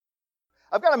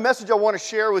I've got a message I want to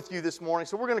share with you this morning,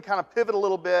 so we're going to kind of pivot a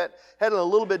little bit, head in a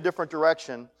little bit different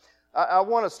direction. I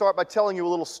want to start by telling you a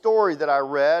little story that I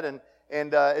read, and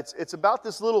it's about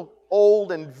this little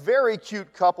old and very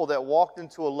cute couple that walked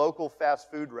into a local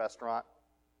fast food restaurant.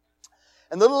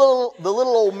 And the little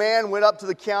old man went up to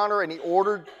the counter and he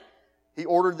ordered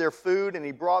their food, and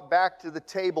he brought back to the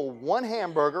table one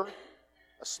hamburger,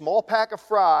 a small pack of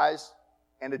fries,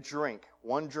 and a drink,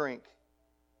 one drink.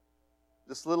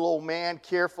 This little old man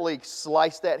carefully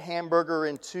sliced that hamburger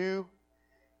in two,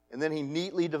 and then he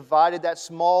neatly divided that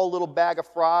small little bag of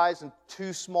fries in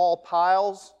two small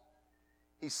piles.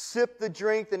 He sipped the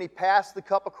drink, then he passed the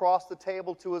cup across the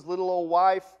table to his little old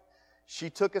wife. She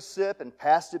took a sip and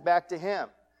passed it back to him.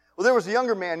 Well, there was a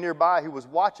younger man nearby who was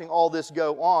watching all this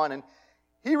go on, and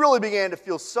he really began to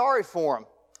feel sorry for him.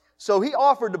 So he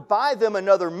offered to buy them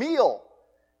another meal.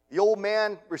 The old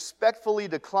man respectfully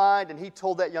declined, and he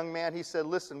told that young man, he said,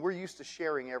 "Listen, we're used to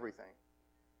sharing everything."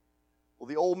 Well,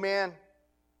 the old man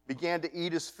began to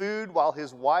eat his food while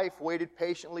his wife waited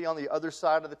patiently on the other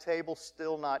side of the table,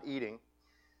 still not eating.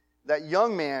 That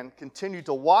young man continued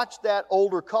to watch that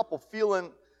older couple,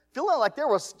 feeling like there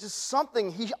was just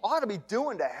something he ought to be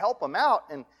doing to help him out.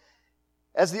 And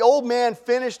as the old man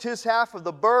finished his half of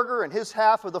the burger and his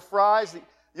half of the fries,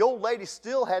 the old lady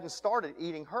still hadn't started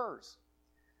eating hers.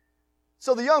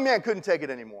 So the young man couldn't take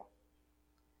it anymore.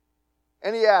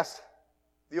 And he asked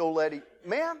the old lady,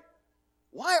 "Ma'am,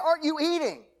 why aren't you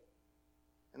eating?"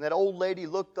 And that old lady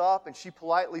looked up and she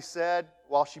politely said,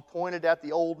 while she pointed at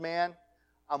the old man,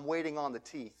 "I'm waiting on the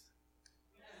teeth."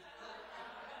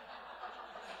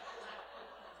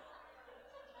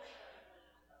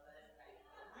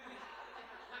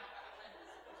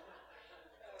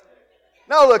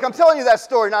 No, look, I'm telling you that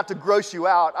story not to gross you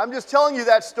out. I'm just telling you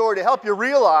that story to help you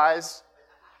realize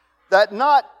that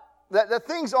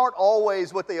things aren't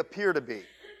always what they appear to be.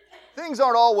 Things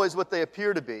aren't always what they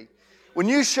appear to be. When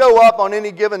you show up on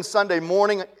any given Sunday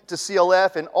morning to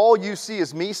CLF and all you see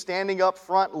is me standing up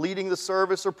front leading the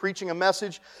service or preaching a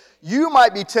message, you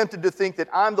might be tempted to think that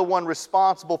I'm the one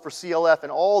responsible for CLF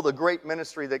and all the great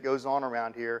ministry that goes on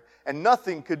around here, and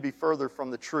nothing could be further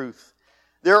from the truth.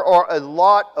 There are a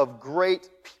lot of great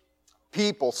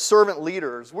people, servant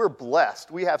leaders. We're blessed.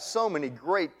 We have so many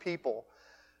great people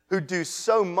who do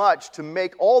so much to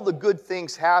make all the good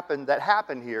things happen that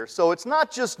happen here. So it's not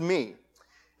just me.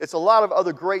 It's a lot of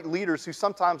other great leaders who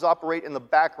sometimes operate in the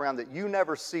background that you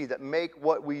never see that make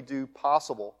what we do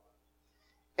possible.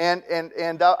 And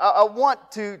I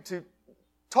want to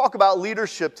talk about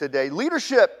leadership today.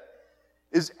 Leadership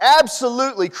is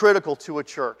absolutely critical to a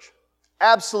church.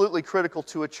 Absolutely critical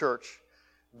to a church.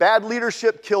 Bad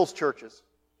leadership kills churches.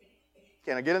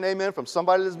 Can I get an amen from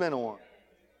somebody that's been in one?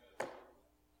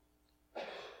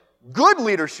 Good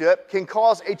leadership can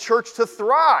cause a church to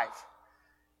thrive.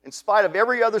 In spite of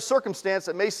every other circumstance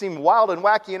that may seem wild and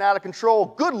wacky and out of control,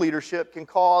 good leadership can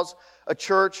cause a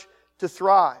church to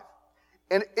thrive.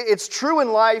 And it's true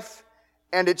in life,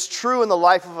 and it's true in the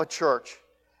life of a church.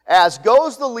 As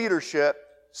goes the leadership,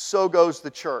 so goes the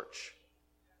church.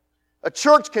 A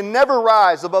church can never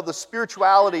rise above the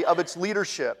spirituality of its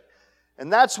leadership.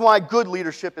 And that's why good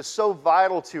leadership is so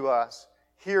vital to us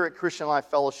here at Christian Life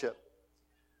Fellowship.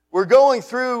 We're going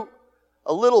through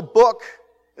a little book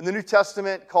in the New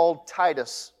Testament called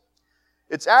Titus.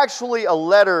 It's actually a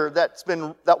letter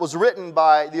that was written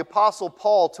by the Apostle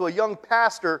Paul to a young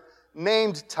pastor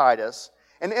named Titus.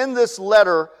 And in this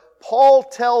letter, Paul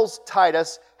tells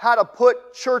Titus how to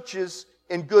put churches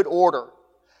in good order,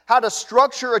 how to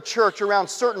structure a church around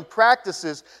certain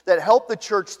practices that help the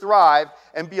church thrive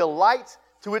and be a light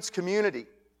to its community.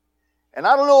 And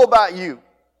I don't know about you,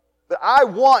 but I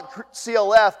want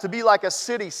CLF to be like a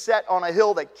city set on a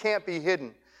hill that can't be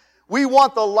hidden. We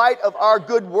want the light of our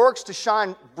good works to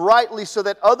shine brightly so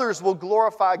that others will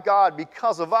glorify God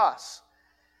because of us.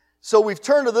 So we've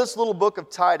turned to this little book of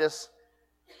Titus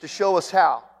to show us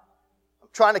how. I'm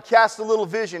trying to cast a little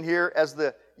vision here as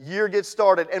the year gets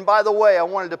started. And by the way, I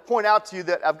wanted to point out to you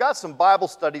that I've got some Bible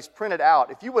studies printed out.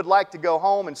 If you would like to go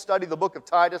home and study the book of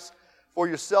Titus for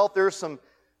yourself, there's some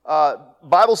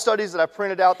Bible studies that I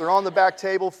printed out. They're on the back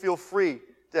table. Feel free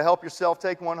to help yourself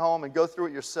take one home and go through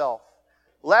it yourself.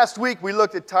 Last week we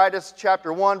looked at Titus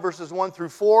chapter 1, verses 1 through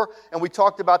 4, and we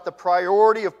talked about the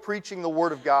priority of preaching the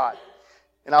Word of God.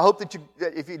 And I hope that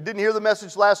if you didn't hear the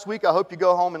message last week, I hope you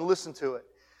go home and listen to it.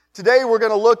 Today we're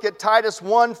going to look at Titus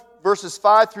 1, verses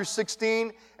 5 through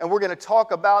 16, and we're going to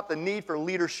talk about the need for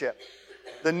leadership.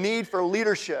 The need for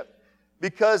leadership.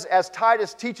 Because as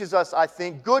Titus teaches us, I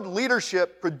think, good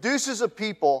leadership produces a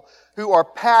people who are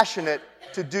passionate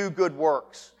to do good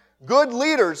works. Good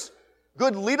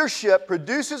Good leadership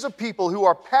produces a people who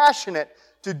are passionate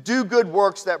to do good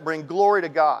works that bring glory to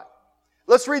God.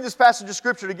 Let's read this passage of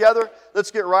Scripture together. Let's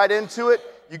get right into it.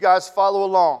 You guys follow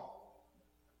along.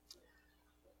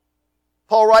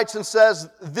 Paul writes and says,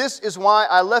 "This is why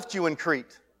I left you in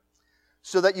Crete,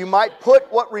 so that you might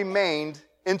put what remained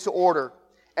into order,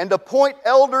 and appoint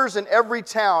elders in every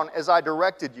town as I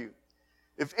directed you.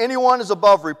 If anyone is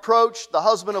above reproach, the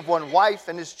husband of one wife,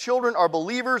 and his children are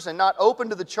believers and not open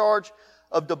to the charge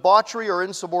of debauchery or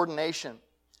insubordination.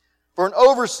 For an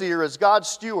overseer as God's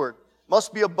steward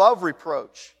must be above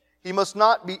reproach. He must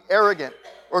not be arrogant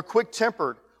or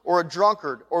quick-tempered or a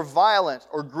drunkard or violent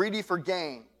or greedy for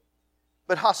gain,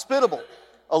 but hospitable,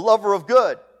 a lover of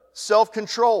good,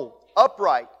 self-controlled,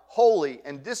 upright, holy,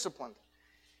 and disciplined.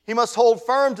 He must hold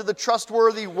firm to the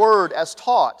trustworthy word as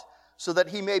taught, so that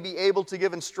he may be able to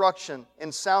give instruction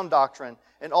in sound doctrine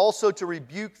and also to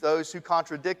rebuke those who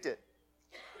contradict it.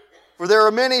 For there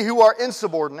are many who are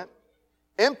insubordinate,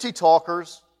 empty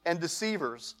talkers, and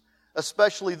deceivers,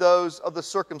 especially those of the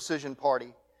circumcision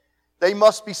party. They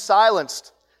must be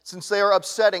silenced, since they are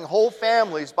upsetting whole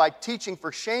families by teaching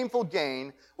for shameful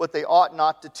gain what they ought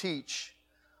not to teach.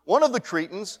 One of the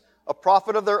Cretans, a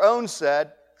prophet of their own,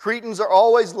 said, 'Cretans are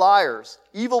always liars,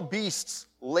 evil beasts,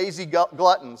 lazy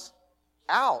gluttons.'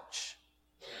 Ouch.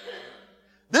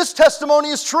 This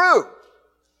testimony is true."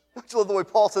 I love the way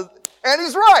Paul says, and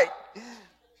he's right.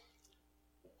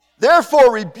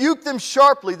 "Therefore rebuke them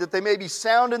sharply, that they may be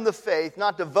sound in the faith,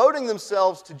 not devoting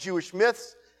themselves to Jewish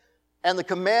myths and the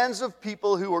commands of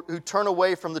people who turn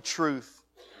away from the truth.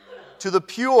 To the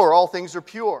pure all things are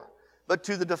pure, but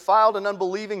to the defiled and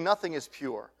unbelieving nothing is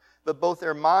pure. But both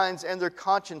their minds and their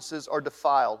consciences are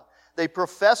defiled. They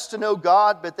profess to know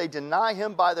God, but they deny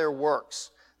Him by their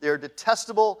works. They are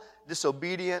detestable,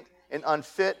 disobedient, and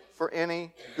unfit for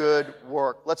any good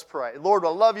work." Let's pray. Lord, I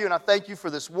love you and I thank you for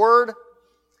this word.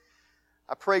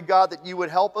 I pray, God, that you would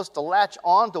help us to latch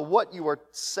on to what you are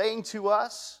saying to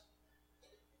us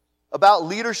about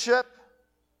leadership,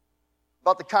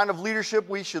 about the kind of leadership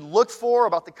we should look for,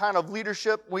 about the kind of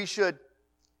leadership we should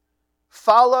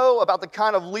follow, about the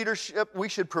kind of leadership we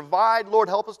should provide. Lord,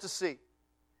 help us to see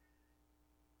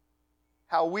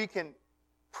how we can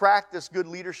practice good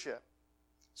leadership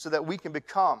so that we can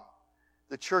become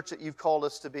the church that you've called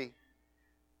us to be.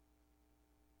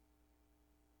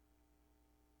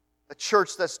 A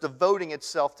church that's devoting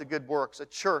itself to good works. A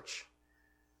church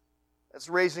that's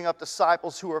raising up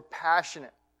disciples who are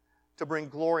passionate to bring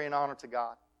glory and honor to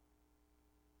God.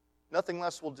 Nothing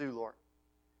less will do, Lord.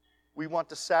 We want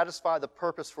to satisfy the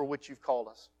purpose for which you've called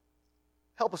us.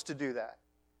 Help us to do that.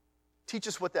 Teach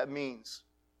us what that means.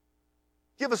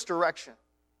 Give us direction.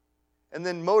 And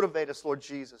then motivate us, Lord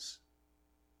Jesus.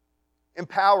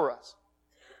 Empower us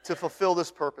to fulfill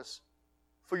this purpose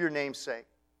for your name's sake.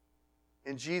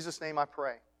 In Jesus' name I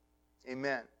pray.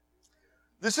 Amen.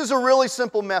 This is a really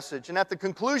simple message. And at the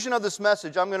conclusion of this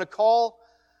message, I'm going to call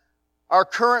our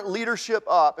current leadership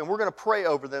up and we're going to pray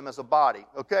over them as a body.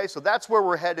 Okay? So that's where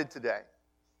we're headed today.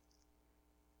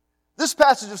 This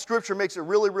passage of Scripture makes it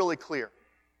really, really clear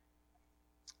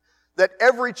that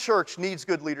every church needs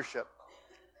good leadership.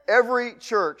 Every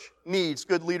church needs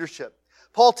good leadership.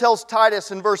 Paul tells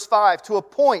Titus in verse 5 to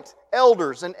appoint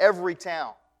elders in every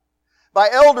town. By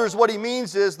elders, what he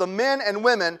means is the men and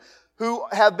women who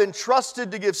have been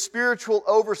trusted to give spiritual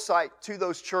oversight to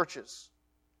those churches.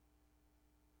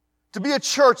 To be a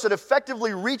church that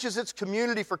effectively reaches its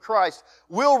community for Christ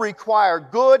will require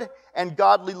good and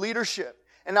godly leadership.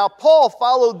 And now Paul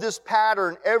followed this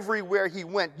pattern everywhere he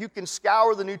went. You can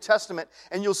scour the New Testament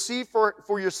and you'll see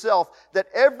for yourself that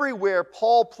everywhere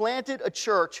Paul planted a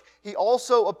church, he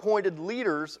also appointed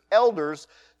leaders, elders,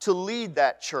 to lead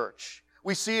that church.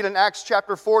 We see it in Acts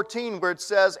chapter 14 where it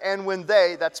says, "And when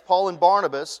they," that's Paul and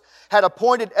Barnabas, "had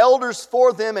appointed elders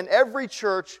for them in every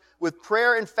church with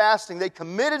prayer and fasting, they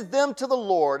committed them to the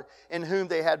Lord in whom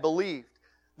they had believed."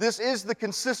 This is the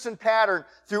consistent pattern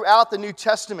throughout the New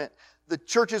Testament. The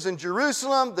churches in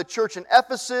Jerusalem, the church in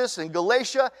Ephesus and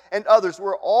Galatia, and others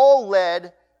were all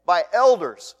led by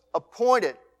elders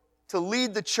appointed to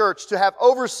lead the church, to have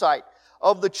oversight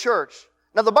of the church.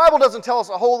 Now, the Bible doesn't tell us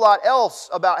a whole lot else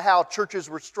about how churches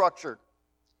were structured.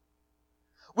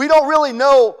 We don't really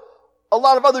know a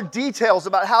lot of other details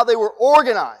about how they were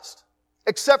organized,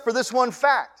 except for this one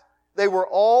fact. They were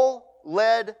all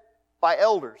led by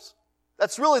elders.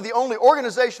 That's really the only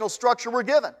organizational structure we're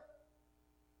given.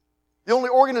 The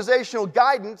only organizational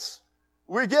guidance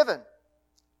we're given.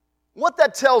 What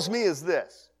that tells me is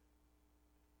this.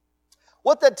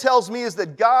 What that tells me is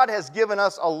that God has given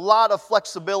us a lot of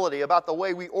flexibility about the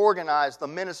way we organize the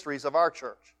ministries of our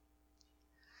church.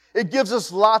 It gives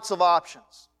us lots of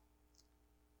options.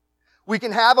 We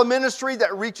can have a ministry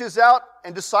that reaches out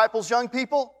and disciples young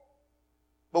people,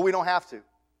 but we don't have to.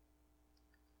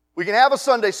 We can have a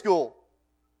Sunday school,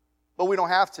 but we don't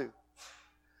have to.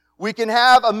 We can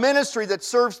have a ministry that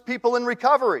serves people in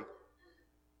recovery,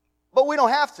 but we don't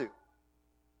have to.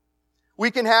 We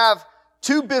can have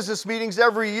 2 business meetings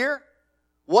every year,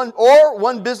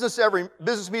 one business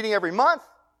meeting every month,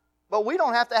 but we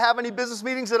don't have to have any business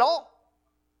meetings at all.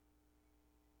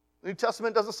 The New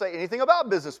Testament doesn't say anything about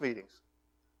business meetings.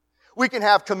 We can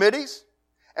have committees,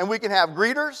 and we can have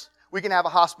greeters, we can have a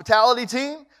hospitality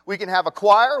team, we can have a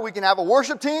choir, we can have a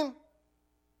worship team,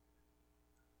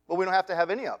 but we don't have to have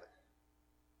any of it.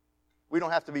 We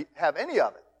don't have to have any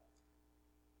of it.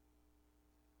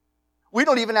 We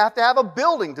don't even have to have a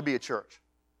building to be a church.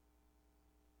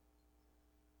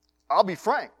 I'll be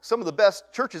frank, some of the best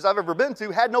churches I've ever been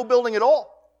to had no building at all.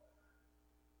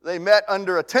 They met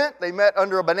under a tent, they met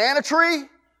under a banana tree.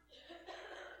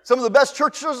 Some of the best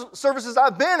church services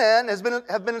I've been in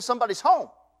have been in somebody's home.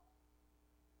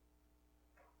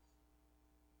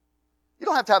 You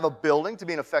don't have to have a building to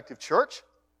be an effective church.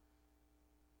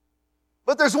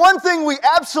 But there's one thing we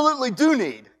absolutely do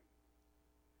need,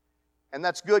 and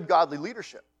that's good, godly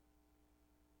leadership.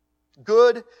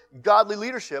 Good, godly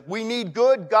leadership. We need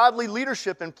good, godly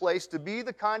leadership in place to be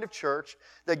the kind of church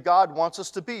that God wants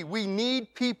us to be. We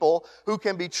need people who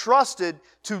can be trusted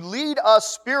to lead us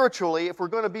spiritually if we're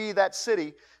going to be that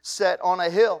city set on a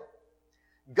hill.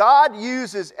 God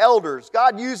uses elders,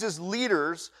 God uses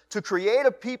leaders to create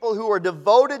a people who are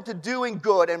devoted to doing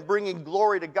good and bringing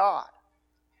glory to God.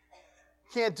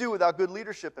 Can't do without good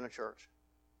leadership in a church.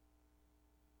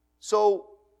 So,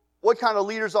 what kind of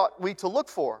leaders ought we to look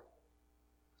for?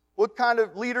 What kind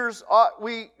of leaders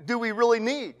do we really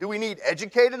need? Do we need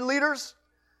educated leaders?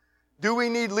 Do we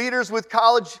need leaders with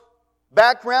college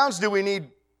backgrounds? Do we need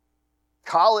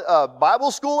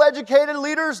Bible school educated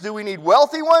leaders? Do we need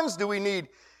wealthy ones? Do we need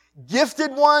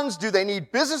gifted ones? Do they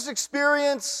need business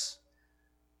experience?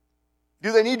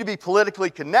 Do they need to be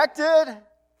politically connected?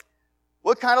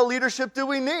 What kind of leadership do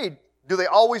we need? Do they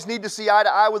always need to see eye to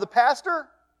eye with a pastor?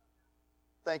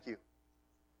 Thank you.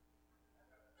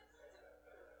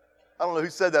 I don't know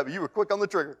who said that, but you were quick on the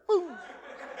trigger. Woo.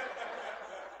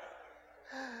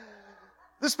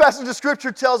 This passage of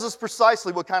Scripture tells us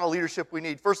precisely what kind of leadership we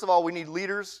need. First of all, we need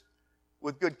leaders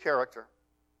with good character.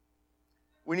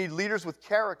 We need leaders with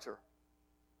character.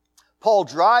 Paul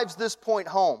drives this point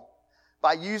home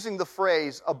by using the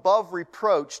phrase above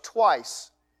reproach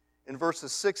twice in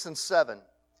verses 6 and 7.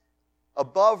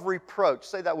 Above reproach.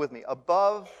 Say that with me.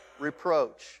 Above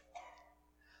reproach.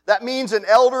 That means an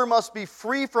elder must be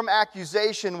free from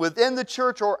accusation within the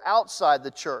church or outside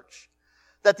the church.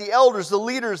 That the elders, the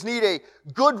leaders, need a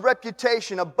good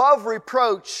reputation above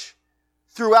reproach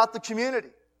throughout the community.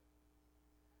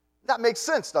 That makes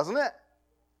sense, doesn't it?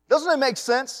 Doesn't it make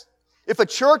sense? If a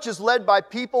church is led by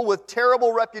people with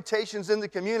terrible reputations in the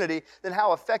community, then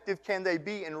how effective can they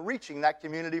be in reaching that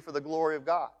community for the glory of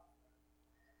God?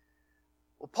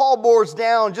 Well, Paul bores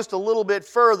down just a little bit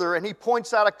further, and he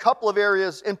points out a couple of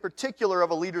areas in particular of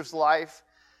a leader's life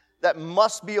that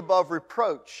must be above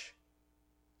reproach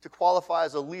to qualify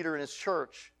as a leader in his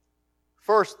church.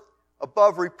 First,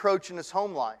 above reproach in his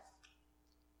home life.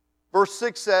 Verse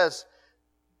 6 says,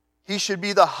 he should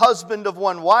be the husband of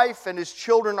one wife, and his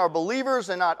children are believers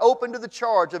and not open to the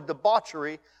charge of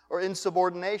debauchery or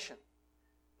insubordination.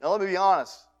 Now let me be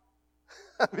honest.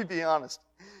 Let me be honest.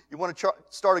 You want to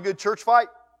start a good church fight?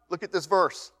 Look at this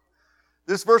verse.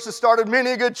 This verse has started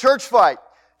many a good church fight.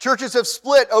 Churches have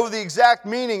split over the exact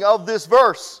meaning of this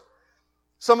verse.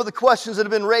 Some of the questions that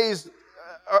have been raised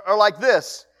are like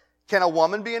this. Can a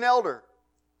woman be an elder?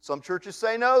 Some churches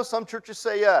say no, some churches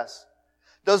say yes.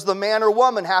 Does the man or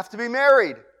woman have to be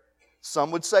married? Some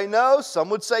would say no, some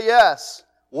would say yes.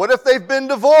 What if they've been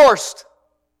divorced?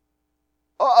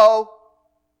 Uh-oh.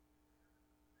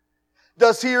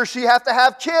 Does he or she have to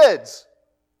have kids?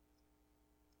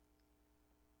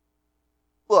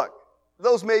 Look,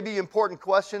 those may be important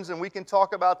questions, and we can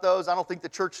talk about those. I don't think the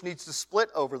church needs to split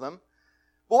over them.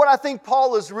 But what I think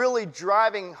Paul is really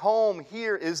driving home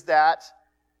here is that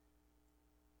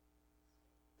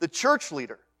the church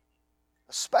leader,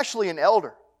 especially an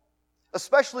elder,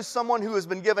 especially someone who has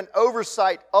been given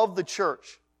oversight of the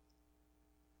church,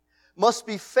 must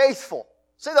be faithful.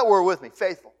 Say that word with me,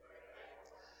 faithful.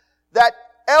 That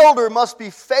elder must be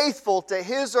faithful to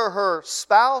his or her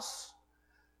spouse,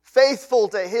 faithful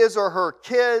to his or her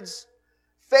kids,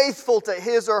 faithful to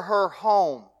his or her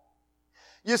home.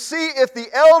 You see, if the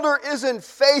elder isn't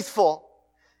faithful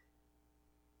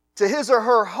to his or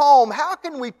her home, how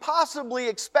can we possibly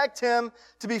expect him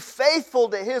to be faithful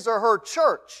to his or her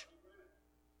church?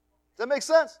 Does that make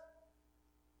sense?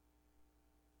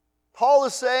 Paul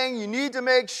is saying you need to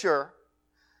make sure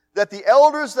that the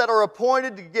elders that are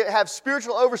appointed to have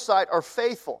spiritual oversight are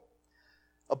faithful,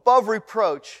 above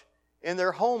reproach in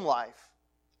their home life.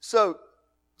 So,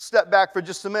 step back for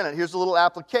just a minute. Here's a little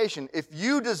application. If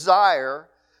you desire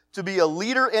to be a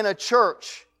leader in a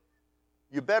church,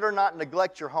 you better not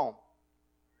neglect your home.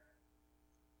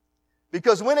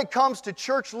 Because when it comes to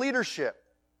church leadership,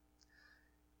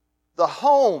 the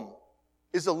home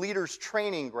is a leader's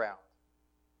training ground.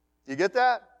 Do you get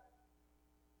that?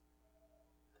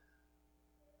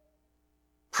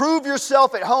 Prove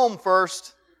yourself at home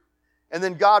first, and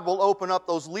then God will open up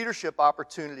those leadership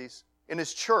opportunities in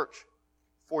His church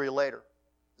for you later.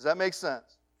 Does that make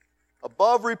sense?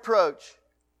 Above reproach.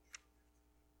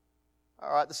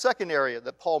 All right, the second area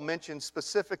that Paul mentions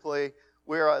specifically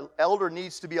where an elder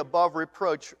needs to be above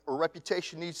reproach or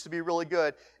reputation needs to be really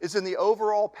good is in the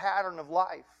overall pattern of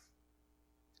life.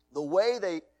 The way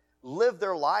they live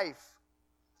their life.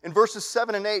 In verses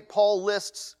 7 and 8, Paul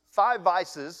lists 5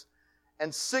 vices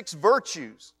and 6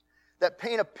 virtues that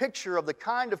paint a picture of the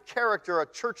kind of character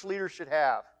a church leader should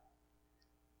have.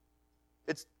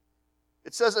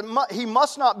 It says he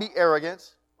must not be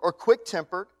arrogant or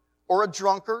quick-tempered or a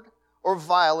drunkard or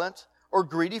violent or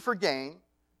greedy for gain.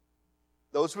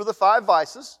 Those were the 5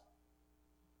 vices.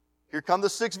 Here come the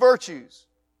 6 virtues.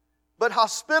 But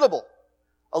hospitable,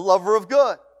 a lover of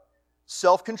good,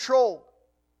 self-controlled,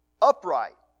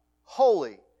 upright,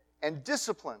 holy, and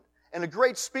disciplined, and a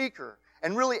great speaker,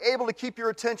 and really able to keep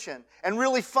your attention, and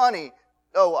really funny.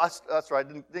 Oh, that's right,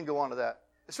 didn't go on to that.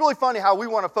 It's really funny how we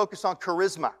want to focus on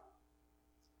charisma.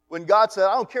 When God said,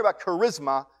 I don't care about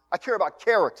charisma, I care about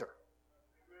character.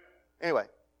 Anyway,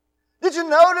 did you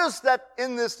notice that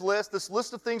in this list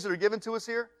of things that are given to us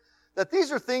here, that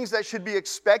these are things that should be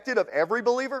expected of every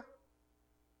believer?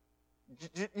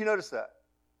 You notice that?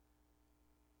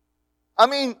 I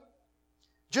mean,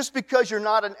 just because you're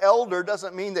not an elder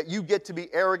doesn't mean that you get to be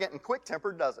arrogant and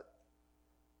quick-tempered, does it?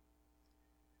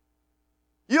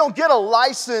 You don't get a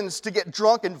license to get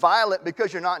drunk and violent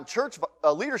because you're not in church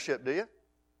leadership, do you?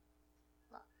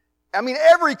 I mean,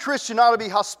 every Christian ought to be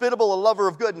hospitable, a lover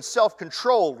of good, and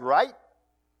self-controlled, right?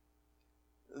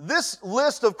 This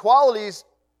list of qualities,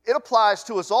 it applies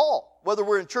to us all, whether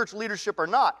we're in church leadership or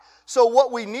not. So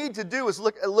what we need to do is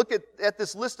look at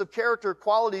this list of character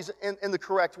qualities in the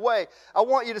correct way. I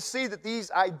want you to see that these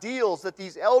ideals that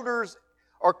these elders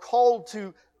are called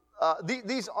to, I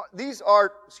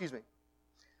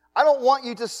don't want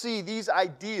you to see these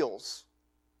ideals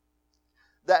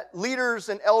that leaders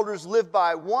and elders live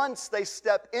by once they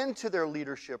step into their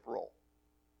leadership role.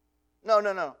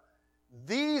 No.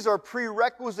 These are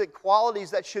prerequisite qualities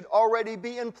that should already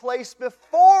be in place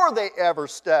before they ever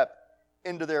step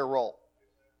into their role.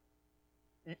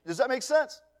 Does that make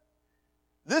sense?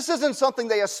 This isn't something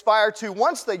they aspire to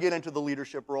once they get into the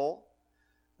leadership role.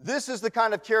 This is the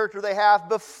kind of character they have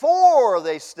before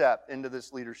they step into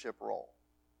this leadership role.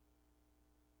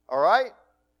 All right?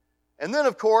 And then,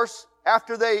 of course,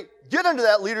 after they get into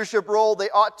that leadership role, they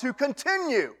ought to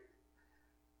continue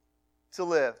to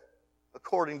live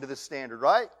according to this standard,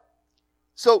 right?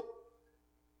 So,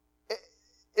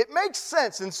 it makes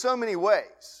sense in so many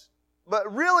ways.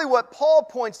 But really what Paul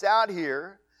points out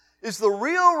here is the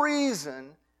real reason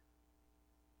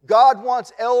God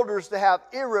wants elders to have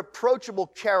irreproachable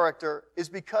character is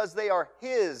because they are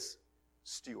His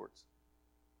stewards.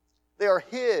 They are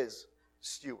His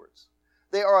stewards.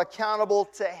 They are accountable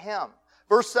to Him.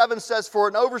 Verse 7 says, for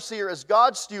an overseer as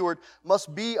God's steward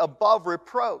must be above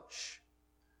reproach.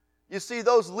 You see,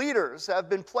 those leaders have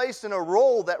been placed in a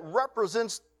role that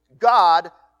represents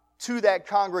God to that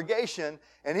congregation.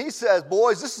 And He says,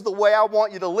 boys, this is the way I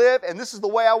want you to live, and this is the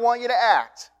way I want you to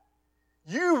act.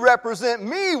 You represent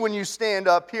me when you stand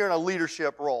up here in a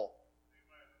leadership role.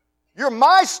 You're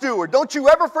my steward. Don't you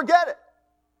ever forget it.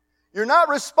 You're not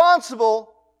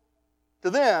responsible to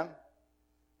them.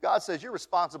 God says, you're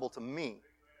responsible to me.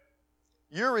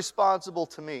 You're responsible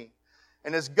to me.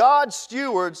 And as God's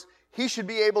stewards, He should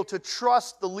be able to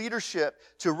trust the leadership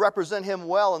to represent Him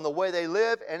well in the way they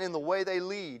live and in the way they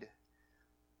lead.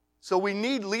 So we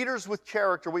need leaders with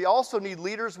character. We also need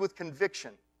leaders with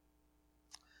conviction.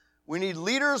 We need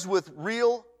leaders with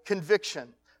real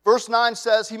conviction. Verse 9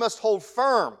 says, he must hold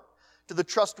firm to the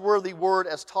trustworthy word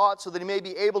as taught so that he may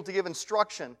be able to give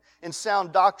instruction in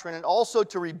sound doctrine and also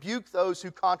to rebuke those who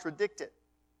contradict it.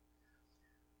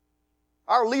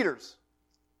 Our leaders,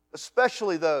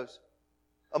 especially those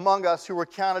among us who were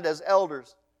counted as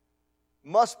elders,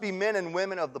 must be men and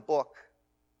women of the book.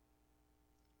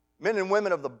 Men and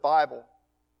women of the Bible.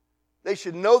 They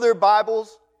should know their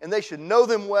Bibles, and they should know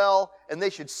them well, and they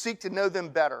should seek to know them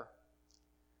better.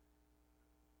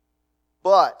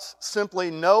 But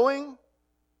simply knowing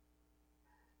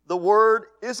the Word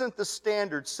isn't the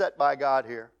standard set by God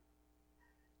here.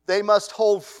 They must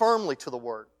hold firmly to the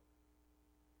Word.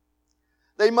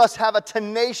 They must have a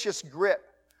tenacious grip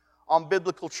on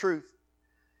biblical truth.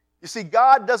 You see,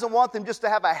 God doesn't want them just to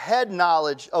have a head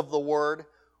knowledge of the Word.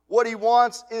 What He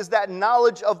wants is that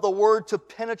knowledge of the Word to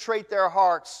penetrate their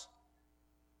hearts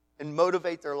and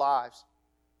motivate their lives.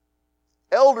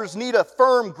 Elders need a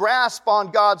firm grasp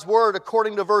on God's Word,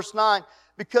 according to verse 9,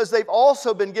 because they've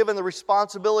also been given the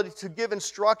responsibility to give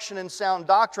instruction in sound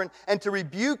doctrine and to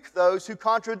rebuke those who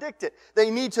contradict it. They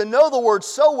need to know the Word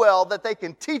so well that they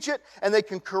can teach it and they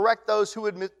can correct those who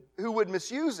would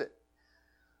misuse it.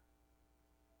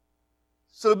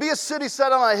 So to be a city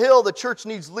set on a hill, the church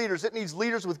needs leaders. It needs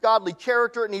leaders with godly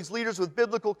character. It needs leaders with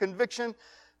biblical conviction.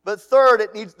 But third,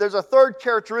 there's a third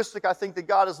characteristic I think that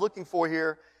God is looking for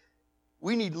here.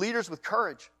 We need leaders with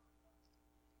courage.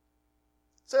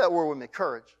 Say that word with me,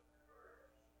 courage.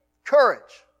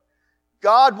 Courage.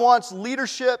 God wants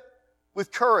leadership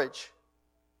with courage.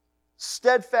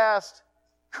 Steadfast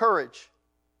courage.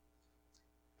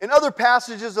 In other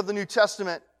passages of the New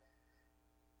Testament,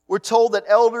 we're told that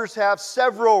elders have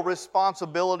several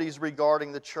responsibilities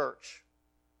regarding the church.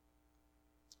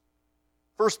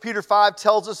 1 Peter 5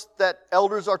 tells us that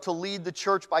elders are to lead the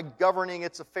church by governing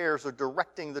its affairs or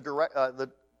directing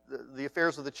the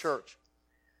affairs of the church.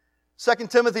 2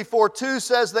 Timothy 4:2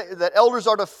 says that elders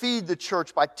are to feed the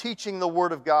church by teaching the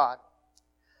Word of God.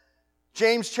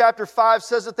 James chapter 5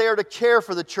 says that they are to care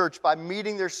for the church by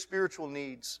meeting their spiritual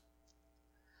needs.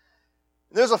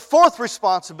 There's a fourth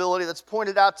responsibility that's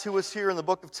pointed out to us here in the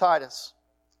book of Titus.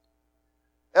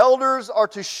 Elders are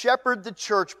to shepherd the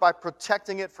church by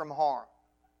protecting it from harm.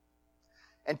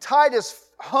 And Titus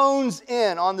hones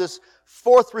in on this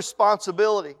fourth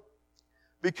responsibility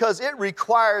because it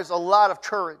requires a lot of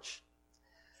courage.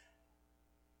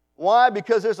 Why?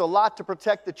 Because there's a lot to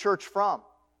protect the church from,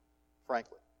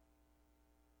 frankly.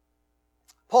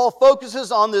 Paul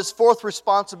focuses on this fourth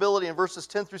responsibility in verses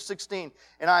 10 through 16,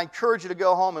 and I encourage you to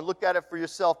go home and look at it for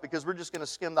yourself because we're just going to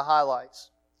skim the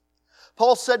highlights.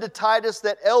 Paul said to Titus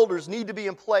that elders need to be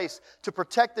in place to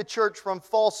protect the church from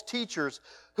false teachers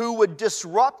who would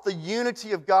disrupt the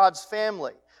unity of God's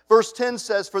family. Verse 10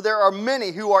 says, "For there are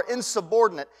many who are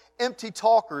insubordinate, empty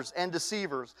talkers, and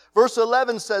deceivers." Verse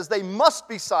 11 says, "They must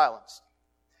be silenced.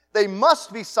 They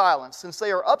must be silenced, since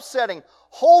they are upsetting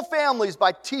whole families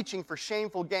by teaching for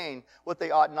shameful gain what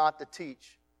they ought not to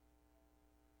teach."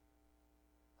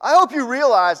 I hope you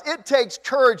realize it takes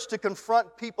courage to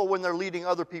confront people when they're leading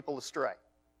other people astray.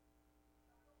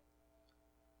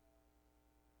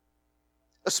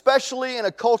 Especially in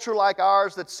a culture like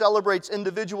ours that celebrates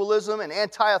individualism and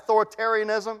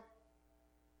anti-authoritarianism.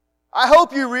 I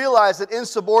hope you realize that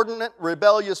insubordinate,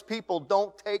 rebellious people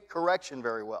don't take correction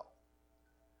very well.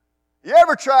 You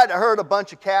ever tried to herd a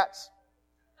bunch of cats?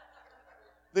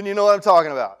 Then you know what I'm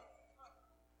talking about.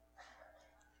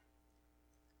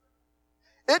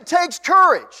 It takes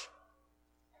courage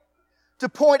to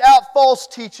point out false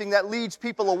teaching that leads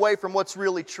people away from what's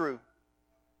really true.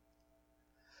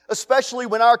 Especially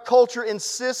when our culture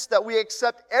insists that we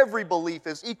accept every belief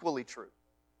as equally true.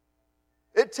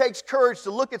 It takes courage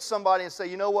to look at somebody and say,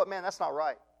 "You know what, man, that's not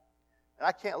right. And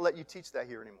I can't let you teach that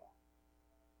here anymore."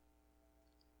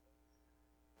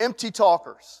 Empty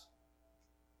talkers.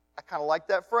 I kind of like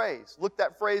that phrase. Look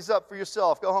that phrase up for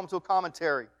yourself. Go home to a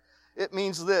commentary. It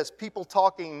means this: people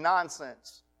talking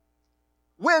nonsense.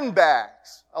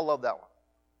 Windbags. I love that one.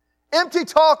 Empty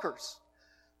talkers.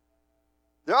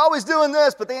 They're always doing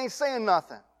this, but they ain't saying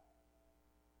nothing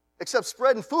except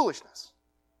spreading foolishness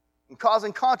and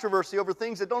causing controversy over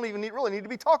things that don't even really need to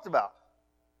be talked about.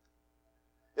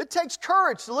 It takes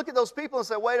courage to look at those people and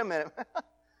say, "Wait a minute.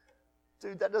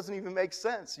 Dude, that doesn't even make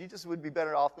sense. You just would be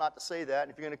better off not to say that.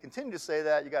 And if you're going to continue to say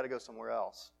that, you got to go somewhere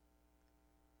else."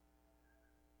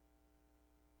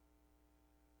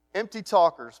 Empty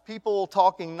talkers, people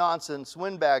talking nonsense,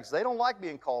 windbags, they don't like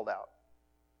being called out.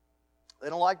 They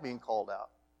don't like being called out.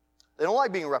 They don't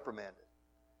like being reprimanded.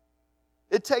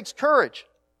 It takes courage.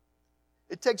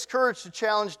 It takes courage to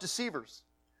challenge deceivers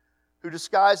who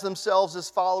disguise themselves as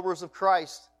followers of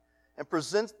Christ and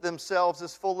present themselves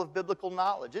as full of biblical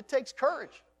knowledge. It takes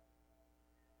courage.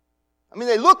 I mean,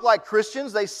 they look like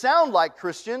Christians, they sound like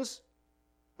Christians,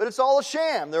 but it's all a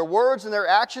sham. Their words and their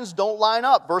actions don't line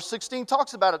up. Verse 16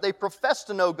 talks about it. They profess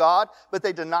to know God, but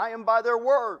they deny Him by their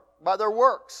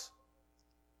works.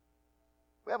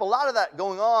 We have a lot of that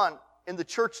going on in the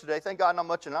church today. Thank God not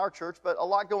much in our church, but a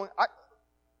lot going on.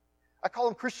 I call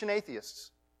them Christian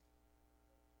atheists.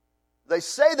 They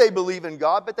say they believe in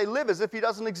God, but they live as if He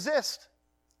doesn't exist.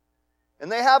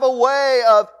 And they have a way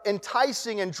of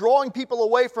enticing and drawing people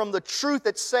away from the truth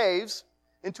that saves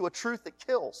into a truth that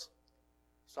kills.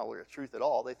 It's not really a truth at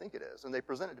all. They think it is, and they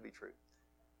present it to be truth.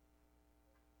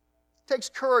 It takes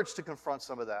courage to confront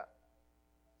some of that.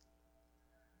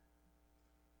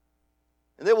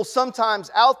 And they will sometimes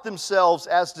out themselves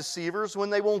as deceivers when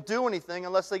they won't do anything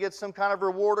unless they get some kind of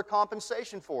reward or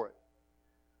compensation for it.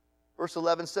 Verse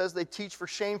 11 says they teach for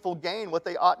shameful gain what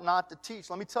they ought not to teach.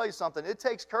 Let me tell you something. It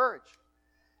takes courage.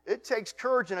 It takes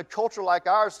courage in a culture like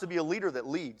ours to be a leader that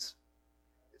leads.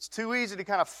 It's too easy to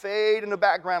kind of fade in the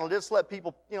background and just let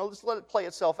people, just let it play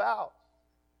itself out.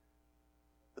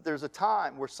 But there's a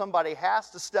time where somebody has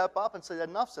to step up and say,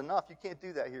 enough's enough. You can't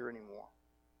do that here anymore.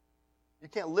 You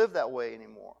can't live that way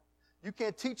anymore. You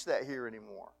can't teach that here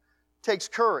anymore. It takes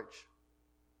courage.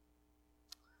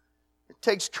 It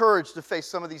takes courage to face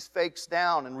some of these fakes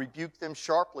down and rebuke them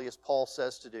sharply, as Paul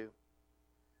says to do.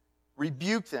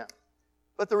 Rebuke them.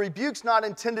 But the rebuke's not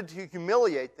intended to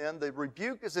humiliate them. The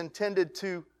rebuke is intended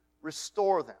to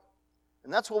restore them.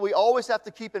 And that's what we always have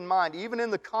to keep in mind. Even in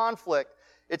the conflict,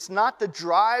 it's not to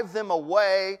drive them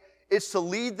away. It's to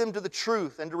lead them to the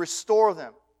truth and to restore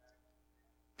them.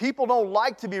 People don't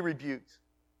like to be rebuked.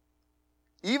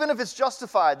 Even if it's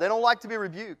justified, they don't like to be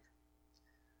rebuked.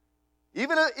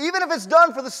 Even if it's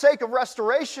done for the sake of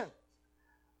restoration,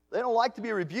 they don't like to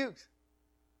be rebuked.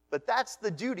 But that's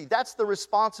the duty, that's the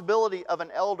responsibility of an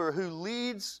elder who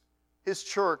leads his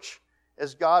church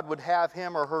as God would have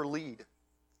him or her lead.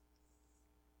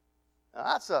 Now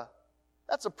that's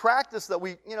a practice that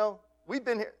we've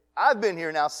been here. I've been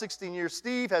here now 16 years.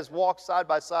 Steve has walked side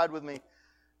by side with me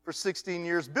for 16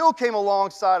 years. Bill came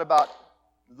alongside about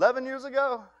 11 years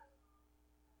ago.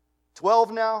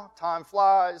 12 now. Time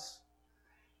flies.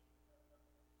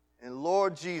 And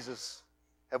Lord Jesus,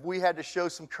 have we had to show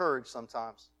some courage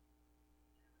sometimes?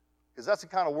 Because that's the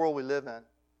kind of world we live in.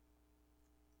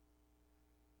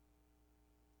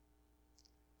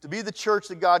 To be the church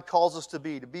that God calls us to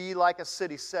be like a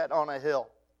city set on a hill,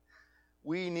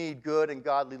 we need good and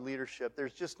godly leadership.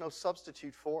 There's just no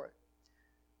substitute for it.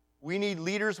 We need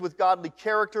leaders with godly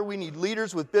character. We need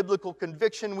leaders with biblical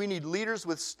conviction. We need leaders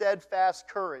with steadfast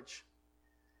courage.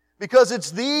 Because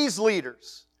it's these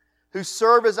leaders who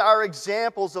serve as our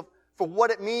examples for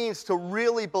what it means to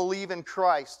really believe in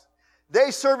Christ. They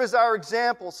serve as our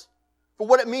examples for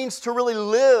what it means to really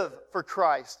live for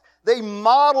Christ. They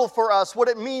model for us what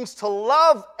it means to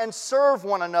love and serve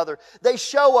one another. They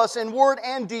show us in word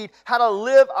and deed how to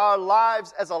live our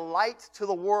lives as a light to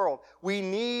the world. We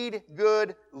need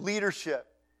good leadership.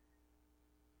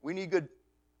 We need good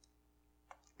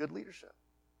leadership.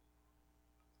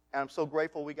 And I'm so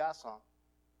grateful we got some.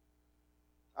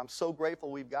 I'm so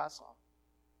grateful we've got some.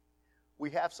 We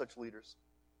have such leaders.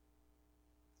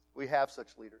 We have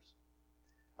such leaders.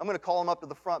 I'm going to call them up to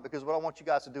the front because what I want you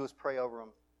guys to do is pray over them.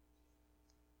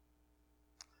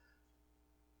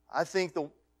 I think the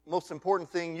most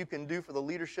important thing you can do for the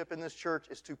leadership in this church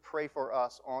is to pray for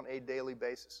us on a daily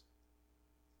basis.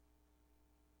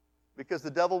 Because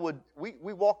the devil we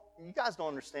walk, you guys don't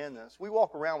understand this, we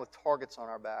walk around with targets on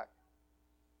our back.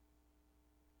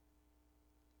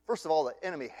 First of all, the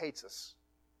enemy hates us.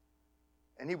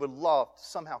 And he would love to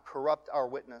somehow corrupt our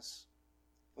witness.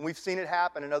 And we've seen it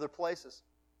happen in other places.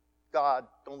 God,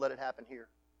 don't let it happen here.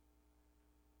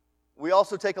 We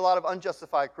also take a lot of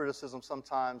unjustified criticism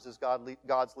sometimes as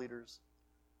God's leaders.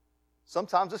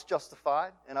 Sometimes it's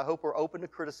justified, and I hope we're open to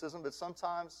criticism, but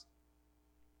sometimes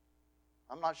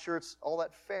I'm not sure it's all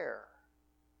that fair.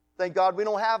 Thank God we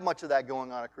don't have much of that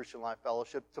going on at Christian Life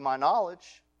Fellowship, to my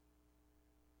knowledge.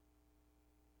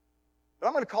 But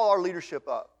I'm going to call our leadership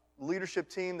up. The leadership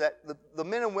team, that the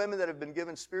men and women that have been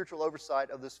given spiritual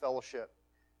oversight of this fellowship.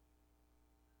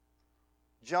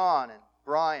 John and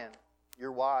Brian,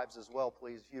 your wives as well,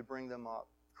 please, if you bring them up.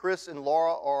 Chris and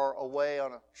Laura are away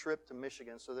on a trip to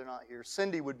Michigan, so they're not here.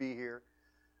 Cindy would be here,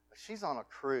 but she's on a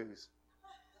cruise.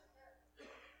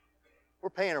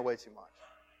 We're paying her way too much.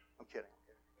 I'm kidding.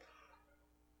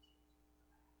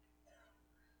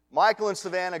 Michael and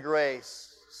Savannah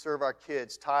Grace serve our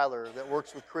kids. Tyler, that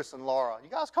works with Chris and Laura. You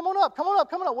guys, come on up, come on up,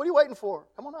 come on up. What are you waiting for?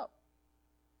 Come on up.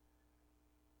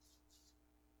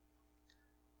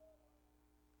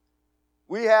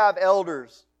 We have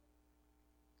elders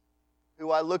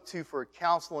who I look to for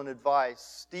counsel and advice.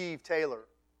 Steve Taylor,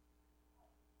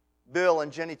 Bill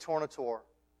and Jenny Tornator,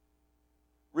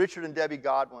 Richard and Debbie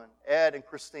Godwin, Ed and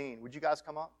Christine. Would you guys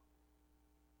come up?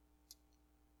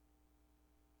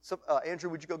 So, Andrew,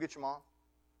 would you go get your mom?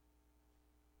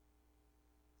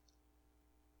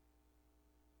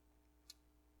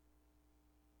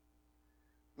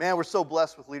 Man, we're so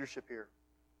blessed with leadership here.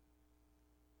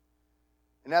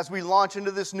 And as we launch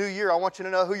into this new year, I want you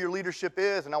to know who your leadership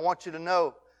is, and I want you to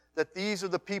know that these are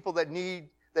the people that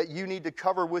you need to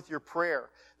cover with your prayer,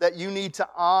 that you need to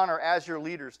honor as your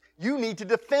leaders. You need to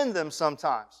defend them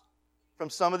sometimes from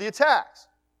some of the attacks.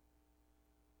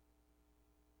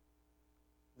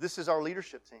 This is our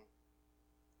leadership team.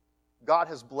 God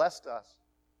has blessed us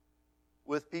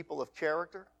with people of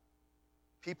character,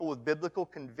 people with biblical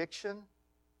conviction,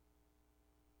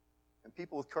 and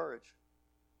people with courage.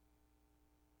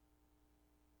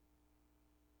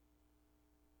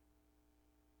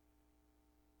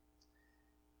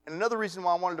 And another reason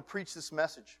why I wanted to preach this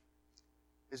message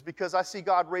is because I see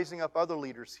God raising up other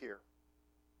leaders here.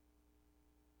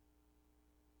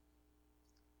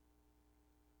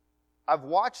 I've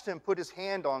watched Him put His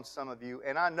hand on some of you,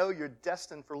 and I know you're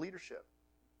destined for leadership.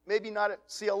 Maybe not at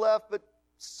CLF, but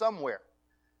somewhere.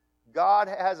 God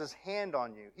has His hand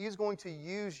on you. He's going to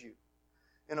use you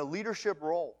in a leadership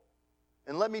role.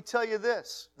 And let me tell you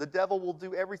this, the devil will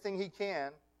do everything he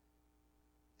can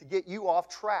to get you off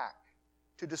track,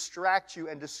 to distract you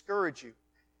and discourage you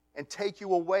and take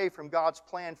you away from God's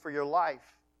plan for your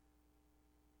life.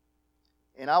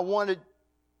 And I wanted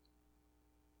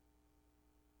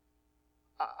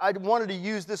to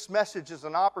use this message as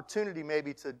an opportunity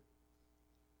maybe to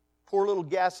pour a little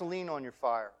gasoline on your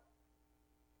fire,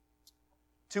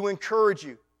 to encourage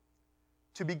you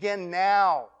to begin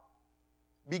now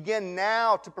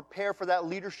to prepare for that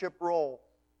leadership role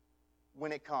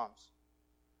when it comes.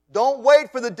 Don't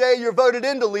wait for the day you're voted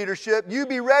into leadership. You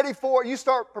be ready for it. You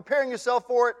start preparing yourself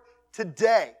for it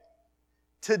today.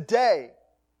 Today.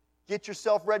 Get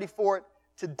yourself ready for it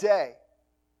today.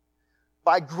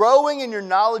 By growing in your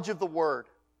knowledge of the Word.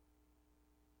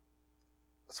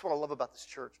 That's what I love about this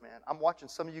church, man. I'm watching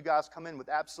some of you guys come in with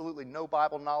absolutely no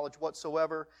Bible knowledge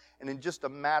whatsoever, and in just a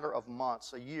matter of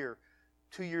months, a year,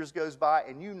 2 years goes by,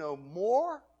 and you know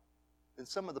more than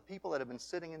some of the people that have been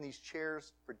sitting in these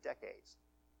chairs for decades.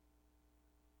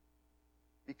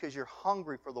 Because you're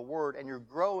hungry for the Word and you're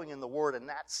growing in the Word, and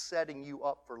that's setting you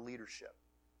up for leadership.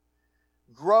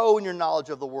 Grow in your knowledge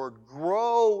of the Word.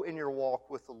 Grow in your walk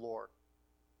with the Lord.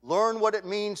 Learn what it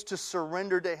means to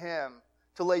surrender to Him,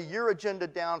 to lay your agenda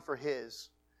down for His.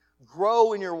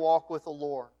 Grow in your walk with the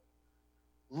Lord.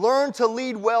 Learn to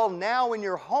lead well now in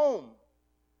your home,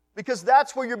 because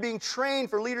that's where you're being trained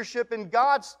for leadership in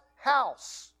God's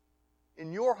house,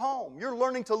 in your home. You're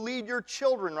learning to lead your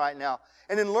children right now.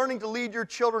 And in learning to lead your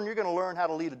children, you're going to learn how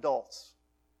to lead adults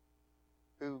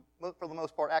who, for the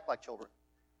most part, act like children.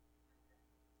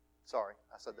 Sorry,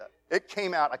 I said that. It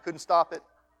came out. I couldn't stop it.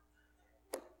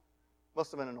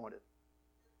 Must have been anointed.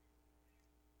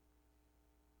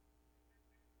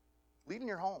 Lead in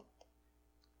your home.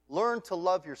 Learn to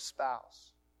love your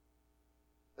spouse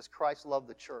as Christ loved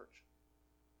the church.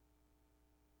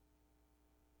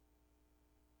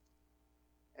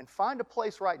 And find a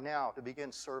place right now to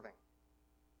begin serving.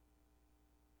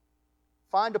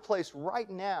 Find a place right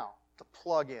now to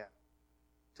plug in,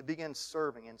 to begin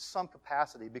serving in some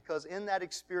capacity, because in that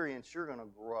experience you're going to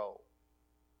grow.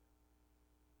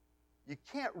 You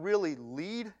can't really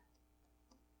lead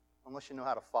unless you know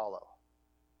how to follow.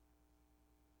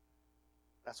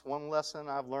 That's one lesson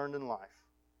I've learned in life.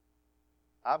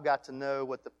 I've got to know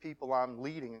what the people I'm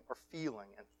leading are feeling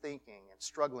and thinking and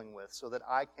struggling with so that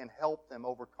I can help them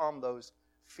overcome those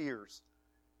fears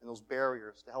and those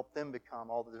barriers to help them become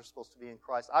all that they're supposed to be in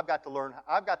Christ. I've got to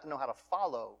know how to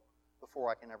follow before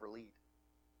I can ever lead.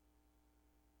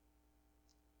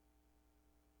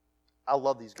 I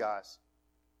love these guys.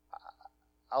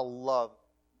 I love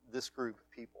this group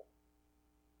of people.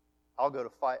 I'll go to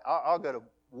fight. I'll go to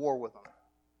war with them.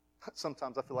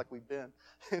 Sometimes I feel like we've been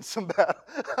in some battle.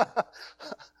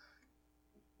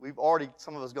 We've already,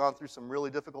 some of us, gone through some really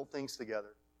difficult things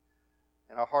together.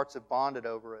 And our hearts have bonded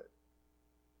over it.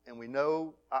 And we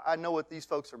know, I know what these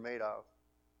folks are made of.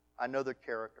 I know their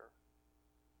character.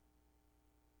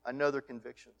 I know their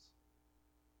convictions.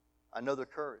 I know their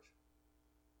courage.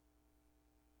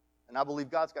 And I believe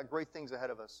God's got great things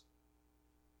ahead of us.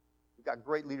 We've got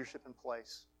great leadership in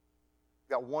place.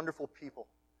 We've got wonderful people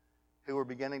who are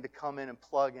beginning to come in and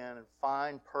plug in and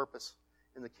find purpose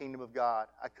in the kingdom of God.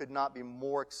 I could not be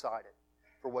more excited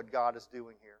for what God is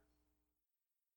doing here.